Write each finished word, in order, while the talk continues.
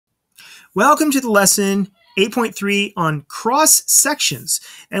Welcome to the lesson 8.3 on cross sections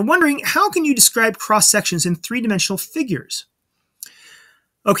and wondering how can you describe cross sections in three-dimensional figures?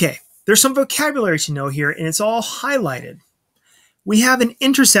 Okay, there's some vocabulary to know here and it's all highlighted. We have an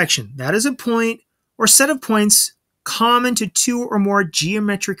intersection. That is a point or set of points common to two or more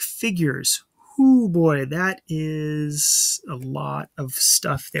geometric figures. Ooh boy, that is a lot of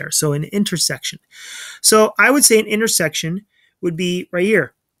stuff there. So an intersection. So I would say an intersection would be right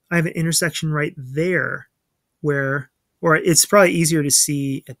here. I have an intersection right there where, or it's probably easier to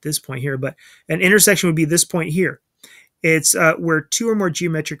see at this point here, but an intersection would be this point here. It's where two or more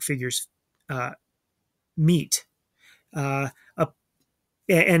geometric figures meet. Like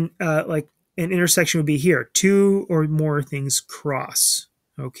an intersection would be here. Two or more things cross.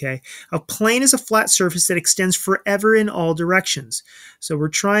 Okay. A plane is a flat surface that extends forever in all directions. So we're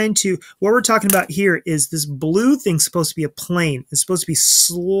trying to, what we're talking about here is this blue thing supposed to be a plane. It's supposed to be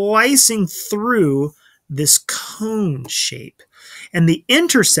slicing through this cone shape. And the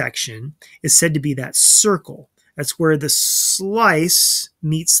intersection is said to be that circle. That's where the slice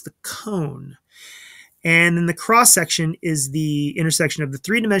meets the cone. And then the cross section is the intersection of the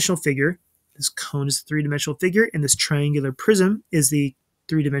three-dimensional figure. This cone is the three-dimensional figure, and this triangular prism is the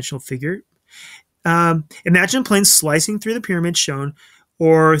three-dimensional figure. Imagine a plane slicing through the pyramid shown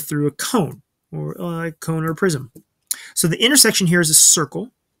or through a cone or a prism. So the intersection here is a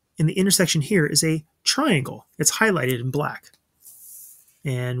circle and the intersection here is a triangle. It's highlighted in black.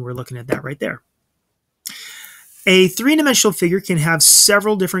 And we're looking at that right there. A three-dimensional figure can have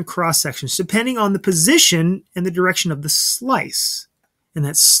several different cross sections depending on the position and the direction of the slice. And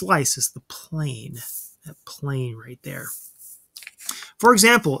that slice is the plane, that plane right there. For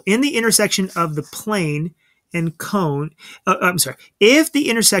example, in the intersection of the plane and cone, if the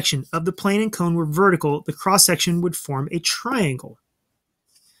intersection of the plane and cone were vertical, the cross section would form a triangle.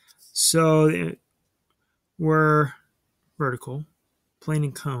 So we're vertical, plane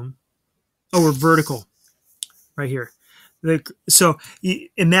and cone. Oh, we're vertical right here. So you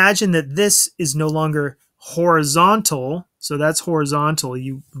imagine that this is no longer horizontal. So that's horizontal.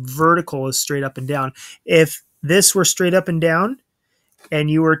 Vertical is straight up and down. If this were straight up and down,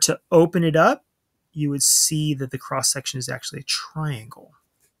 and you were to open it up, you would see that the cross section is actually a triangle.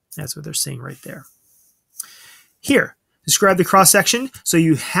 That's what they're saying right there. Here, describe the cross section. So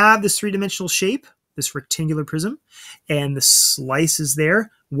you have this three-dimensional shape, this rectangular prism, and the slice is there.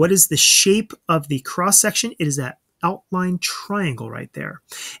 What is the shape of the cross section? It is that outline triangle right there.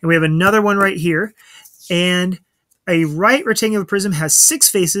 And we have another one right here. And a right rectangular prism has 6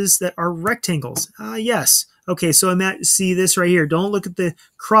 faces that are rectangles. Yes. Okay, so see this right here. Don't look at the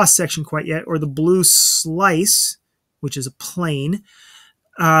cross section quite yet, or the blue slice, which is a plane.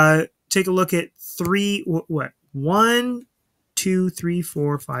 Take a look at 1, 2, 3,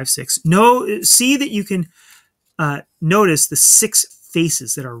 4, 5, 6. No, see that you can notice the 6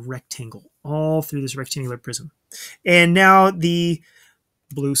 faces that are rectangle all through this rectangular prism. And now the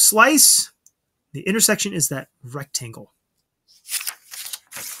blue slice, the intersection is that rectangle.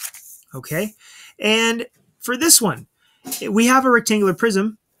 Okay, and for this one, we have a rectangular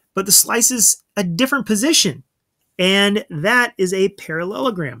prism, but the slice is a different position. And that is a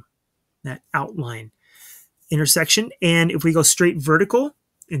parallelogram, that outline intersection. And if we go straight vertical,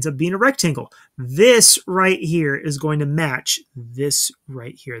 it ends up being a rectangle. This right here is going to match this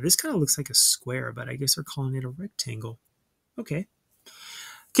right here. This kind of looks like a square, but I guess they're calling it a rectangle. Okay.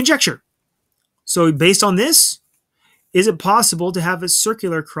 Conjecture. So based on this, is it possible to have a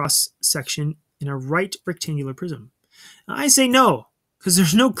circular cross section in a right rectangular prism? I say no, because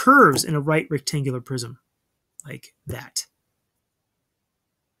there's no curves in a right rectangular prism like that.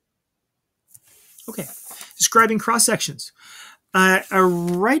 Okay, describing cross sections. A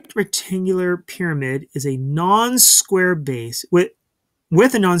right rectangular pyramid is a non-square base with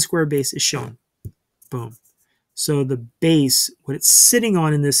a non-square base is shown. Boom. So the base, what it's sitting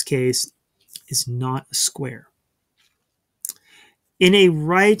on in this case, is not a square. In a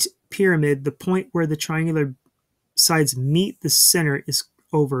right pyramid, the point where the triangular sides meet the center is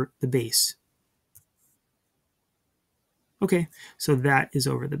over the base. Okay, so that is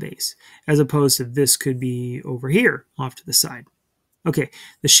over the base, as opposed to this could be over here off to the side. Okay,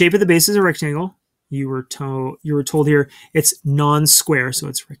 the shape of the base is a rectangle. You were told here it's non-square, so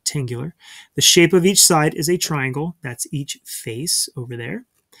it's rectangular. The shape of each side is a triangle. That's each face over there.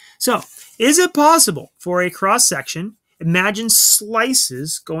 So, is it possible for a cross section? Imagine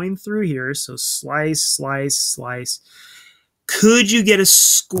slices going through here. So slice, slice, slice. Could you get a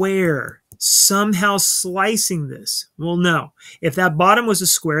square somehow slicing this? Well, no. If that bottom was a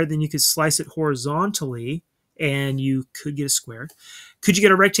square, then you could slice it horizontally and you could get a square. Could you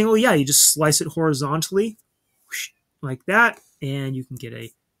get a rectangle? Yeah, you just slice it horizontally like that, and you can get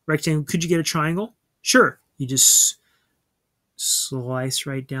a rectangle. Could you get a triangle? Sure. You just slice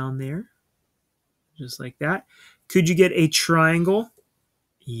right down there, just like that. Could you get a triangle?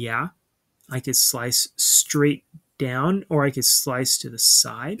 Yeah. I could slice straight down, or I could slice to the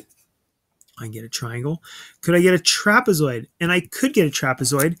side. I can get a triangle. Could I get a trapezoid? And I could get a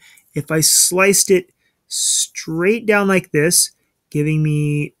trapezoid if I sliced it straight down like this, giving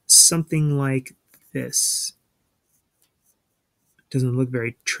me something like this. Doesn't look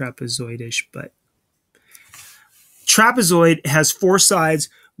very trapezoidish, but trapezoid has 4 sides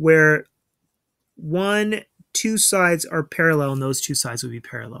where two sides are parallel, and those 2 sides would be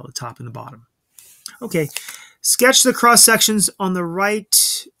parallel, the top and the bottom. Okay, sketch the cross sections on the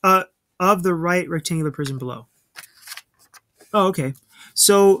right of the right rectangular prism below. Oh, okay.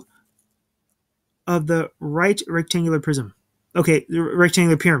 So of the right rectangular prism. Okay, the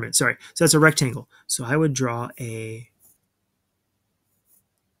rectangular pyramid, sorry. So that's a rectangle. So I would draw a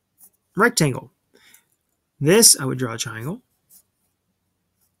rectangle. This, I would draw a triangle.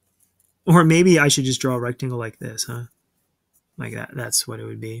 Or maybe I should just draw a rectangle like this, huh? Like that. That's what it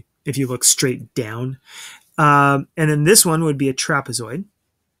would be if you look straight down. And then this one would be a trapezoid.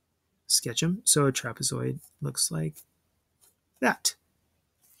 Sketch them. So a trapezoid looks like that.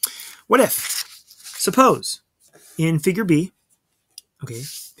 What if, suppose, in figure B, okay,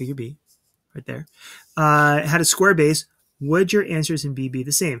 figure B, right there, had a square base, would your answers in B be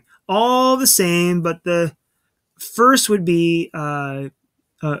the same? All the same, but the first would be, but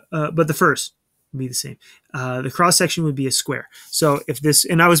the first would be the same. The cross section would be a square. So if this,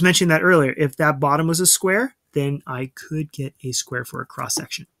 and I was mentioning that earlier, if that bottom was a square, then I could get a square for a cross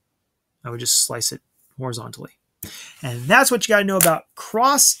section. I would just slice it horizontally. And that's what you got to know about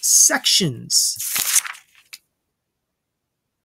cross sections.